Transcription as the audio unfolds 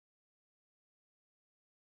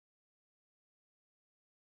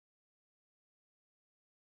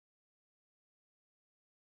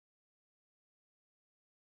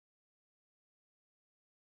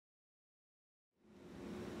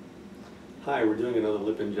Hi, we're doing another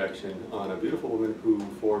lip injection on a beautiful woman who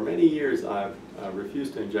for many years I've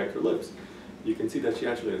refused to inject her lips. You can see that she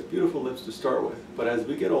actually has beautiful lips to start with, but as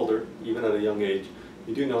we get older, even at a young age,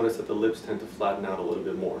 you do notice that the lips tend to flatten out a little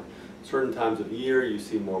bit more. Certain times of year you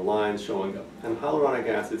see more lines showing up, and hyaluronic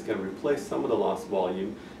acid is going to replace some of the lost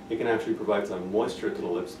volume. It can actually provide some moisture to the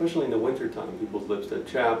lips, especially in the winter time. People's lips that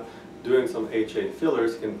chap, doing some HA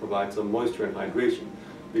fillers can provide some moisture and hydration,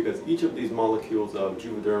 because each of these molecules of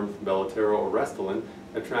Juvederm, Belotero, or Restylane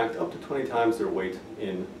attract up to 20 times their weight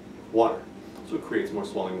in water. So it creates more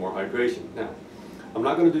swelling, more hydration. Now, I'm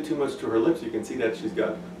not going to do too much to her lips. You can see that she's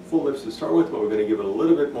got full lips to start with, but we're going to give it a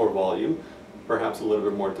little bit more volume, perhaps a little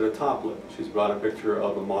bit more to the top lip. She's brought a picture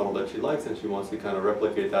of a model that she likes and she wants to kind of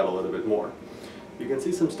replicate that a little bit more. You can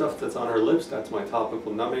see some stuff that's on her lips. That's my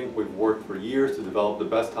topical numbing. We've worked for years to develop the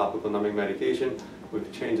best topical numbing medication. We've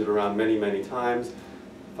changed it around many, many times.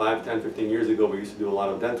 5, 10, 15 years ago we used to do a lot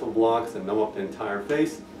of dental blocks and numb up the entire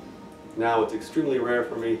face. Now it's extremely rare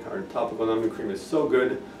for me. Our topical numbing cream is so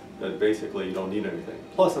good that basically you don't need anything.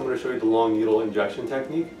 Plus I'm going to show you the long needle injection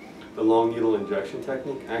technique. The long needle injection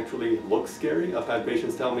technique actually looks scary. I've had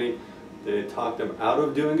patients tell me they talk them out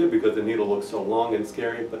of doing it because the needle looks so long and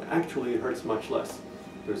scary, but actually it hurts much less.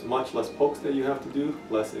 There's much less pokes that you have to do,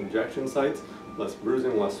 less injection sites, less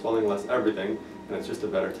bruising, less swelling, less everything, and it's just a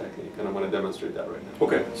better technique, and I'm going to demonstrate that right now.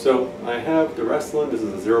 Okay, so I have the Restylane. This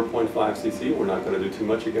is a 0.5 cc. We're not going to do too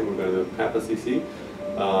much again. We're going to do half a cc,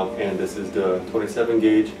 and this is the 27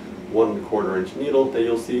 gauge 1 1/4 inch needle that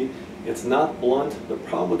you'll see. It's not blunt. The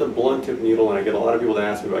problem with the blunt tip needle, and I get a lot of people that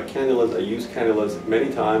ask me about cannulas. I use cannulas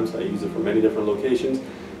many times. I use it for many different locations.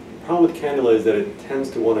 The problem with cannula is that it tends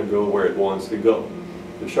to want to go where it wants to go.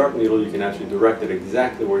 The sharp needle, you can actually direct it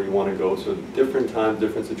exactly where you want to go, so different times,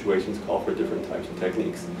 different situations call for different types of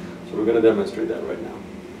techniques. So we're going to demonstrate that right now.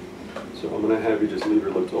 So I'm going to have you just leave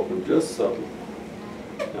your lips open just so.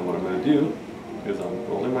 And what I'm going to do is I'm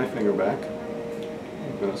rolling my finger back.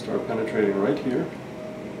 I'm going to start penetrating right here.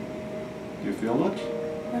 Do you feel much?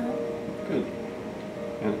 No. Good.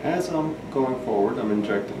 And as I'm going forward, I'm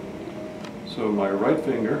injecting. So my right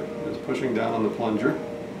finger is pushing down on the plunger,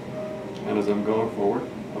 and as I'm going forward,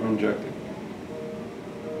 I'm injecting.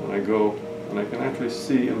 And I go, and I can actually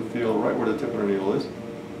see and feel right where the tip of the needle is.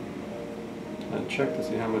 And check to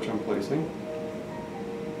see how much I'm placing.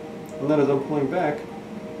 And then as I'm pulling back,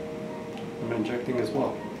 I'm injecting as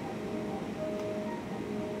well.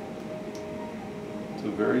 It's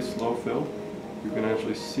a very slow fill. You can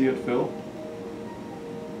actually see it fill.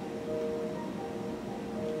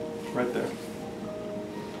 Right there.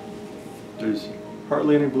 There's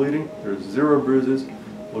hardly any bleeding, there's 0 bruises.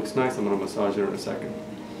 Looks nice. I'm going to massage it in a second.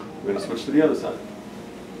 I'm going to switch to the other side.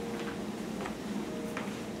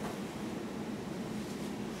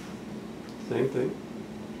 Same thing.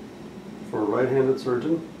 For a right-handed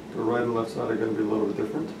surgeon, the right and left side are going to be a little bit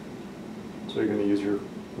different. So you're going to use your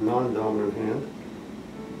non-dominant hand.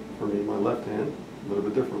 For me, my left hand, a little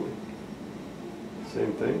bit differently.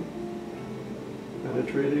 Same thing.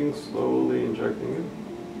 Penetrating, slowly injecting it.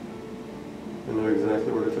 I know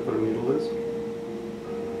exactly where the tip of the needle is.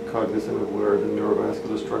 Cognizant of where the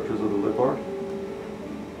neurovascular structures of the lip are,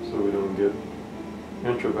 so we don't get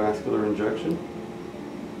intravascular injection.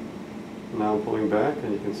 Now I'm pulling back,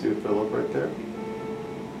 and you can see it fill up right there.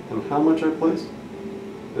 And how much I place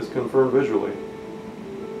is confirmed visually,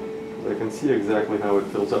 because I can see exactly how it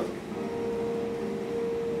fills up.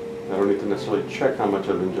 I don't need to necessarily check how much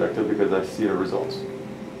I've injected because I see the results.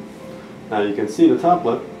 Now you can see the top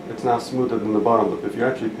lip. It's now smoother than the bottom lip. If you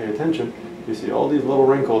actually pay attention, you see all these little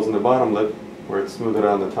wrinkles in the bottom lip where it's smoother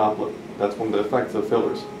on the top lip. That's one of the effects of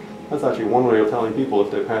fillers. That's actually one way of telling people if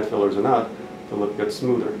they've had fillers or not. The lip gets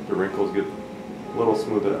smoother. The wrinkles get a little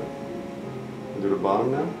smoother out. I'll do the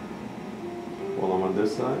bottom now, while I'm on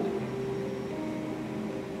this side.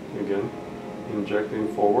 Again,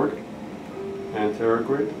 injecting forward,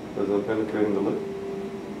 anterograde as I'm penetrating the lip.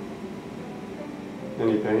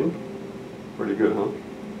 Any pain? Pretty good, huh?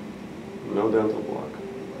 No dental block.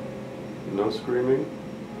 No screaming.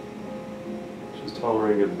 She's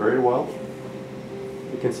tolerating it very well.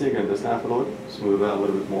 You can see again this half of the lip, smooth out a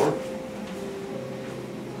little bit more.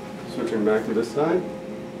 Switching back to this side.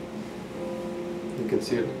 You can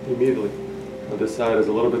see it immediately. Now this side is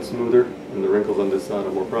a little bit smoother and the wrinkles on this side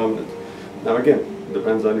are more prominent. Now again, it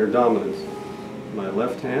depends on your dominance. My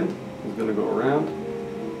left hand is going to go around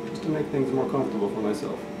just to make things more comfortable for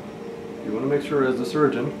myself. You want to make sure as the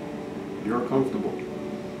surgeon, you're comfortable.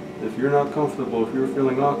 If you're not comfortable, if you're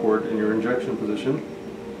feeling awkward in your injection position,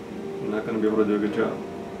 you're not going to be able to do a good job.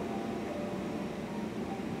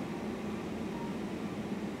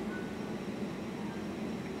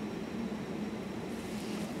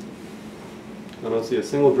 I don't see a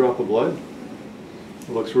single drop of blood. It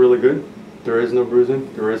looks really good. There is no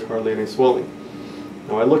bruising. There is hardly any swelling.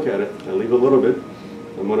 Now I look at it. I leave a little bit.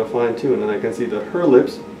 I'm going to fine tune, and I can see that her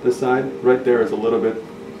lips, this side right there, is a little bit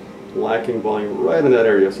lacking volume right in that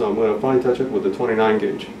area. So I'm going to fine touch it with the 29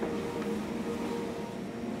 gauge.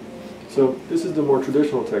 So this is the more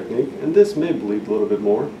traditional technique, and this may bleed a little bit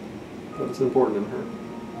more, but it's important in her.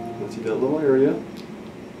 Let's see that little area.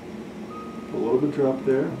 A little bit drop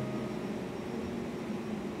there.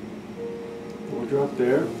 A little drop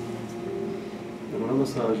there. I'm going to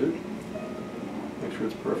massage it. Make sure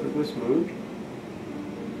it's perfectly smooth.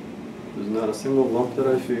 There's not a single lump that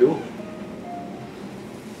I feel.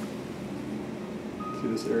 See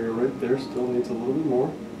this area right there still needs a little bit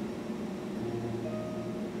more.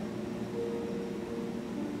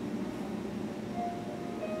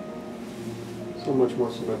 So much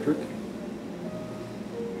more symmetric.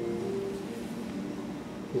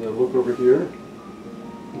 As I look over here,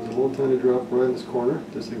 there's a little tiny drop right in this corner.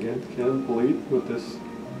 This again can bleed with this.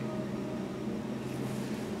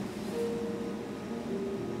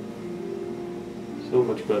 So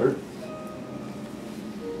much better.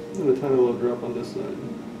 And a tiny little drop on this side.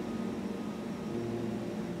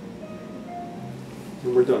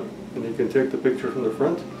 And we're done. And you can take the picture from the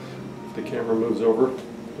front. If the camera moves over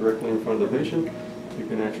directly in front of the patient, you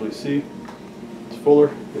can actually see it's fuller,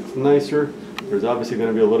 it's nicer. There's obviously going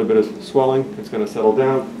to be a little bit of swelling. It's going to settle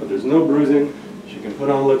down, but there's no bruising. She can put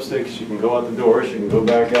on lipstick, she can go out the door, she can go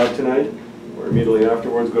back out tonight, or immediately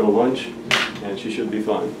afterwards go to lunch, and she should be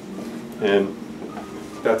fine. And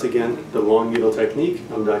that's again the long needle technique.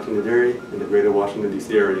 I'm Dr. Naderi in the greater Washington,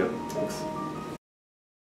 D.C. area. Thanks.